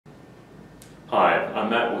Hi, I'm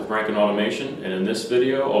Matt with Rankin Automation, and in this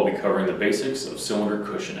video I'll be covering the basics of cylinder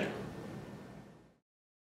cushioning.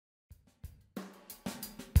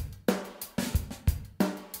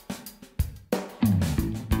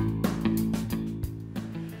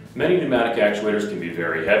 Many pneumatic actuators can be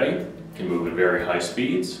very heavy, can move at very high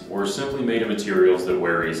speeds, or are simply made of materials that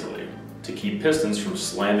wear easily. To keep pistons from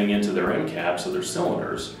slamming into their end caps of their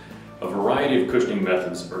cylinders, a variety of cushioning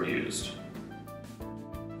methods are used.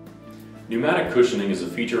 Pneumatic cushioning is a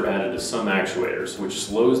feature added to some actuators which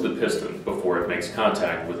slows the piston before it makes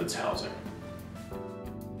contact with its housing.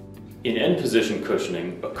 In end position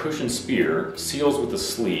cushioning, a cushion spear seals with a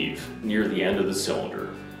sleeve near the end of the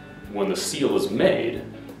cylinder. When the seal is made,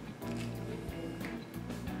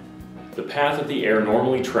 the path that the air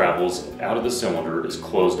normally travels out of the cylinder is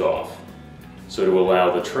closed off. So to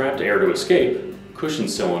allow the trapped air to escape, cushion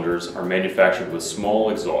cylinders are manufactured with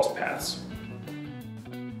small exhaust paths.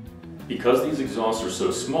 Because these exhausts are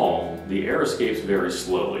so small, the air escapes very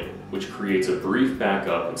slowly, which creates a brief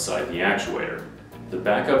backup inside the actuator. The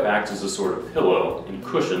backup acts as a sort of pillow and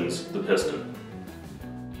cushions the piston.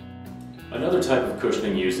 Another type of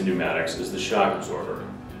cushioning used in pneumatics is the shock absorber.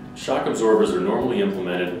 Shock absorbers are normally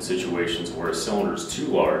implemented in situations where a cylinder is too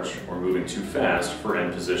large or moving too fast for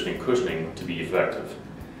end positioning cushioning to be effective.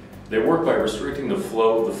 They work by restricting the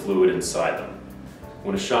flow of the fluid inside them.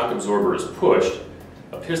 When a shock absorber is pushed,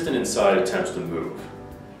 a piston inside attempts to move.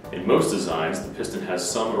 In most designs, the piston has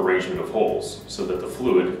some arrangement of holes so that the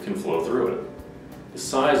fluid can flow through it. The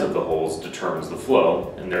size of the holes determines the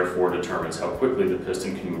flow and therefore determines how quickly the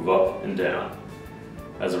piston can move up and down.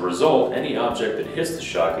 As a result, any object that hits the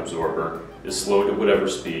shock absorber is slowed at whatever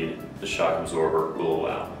speed the shock absorber will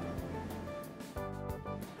allow.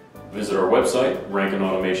 Visit our website,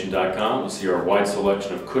 rankinautomation.com, to see our wide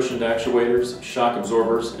selection of cushioned actuators, shock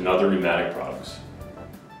absorbers, and other pneumatic products.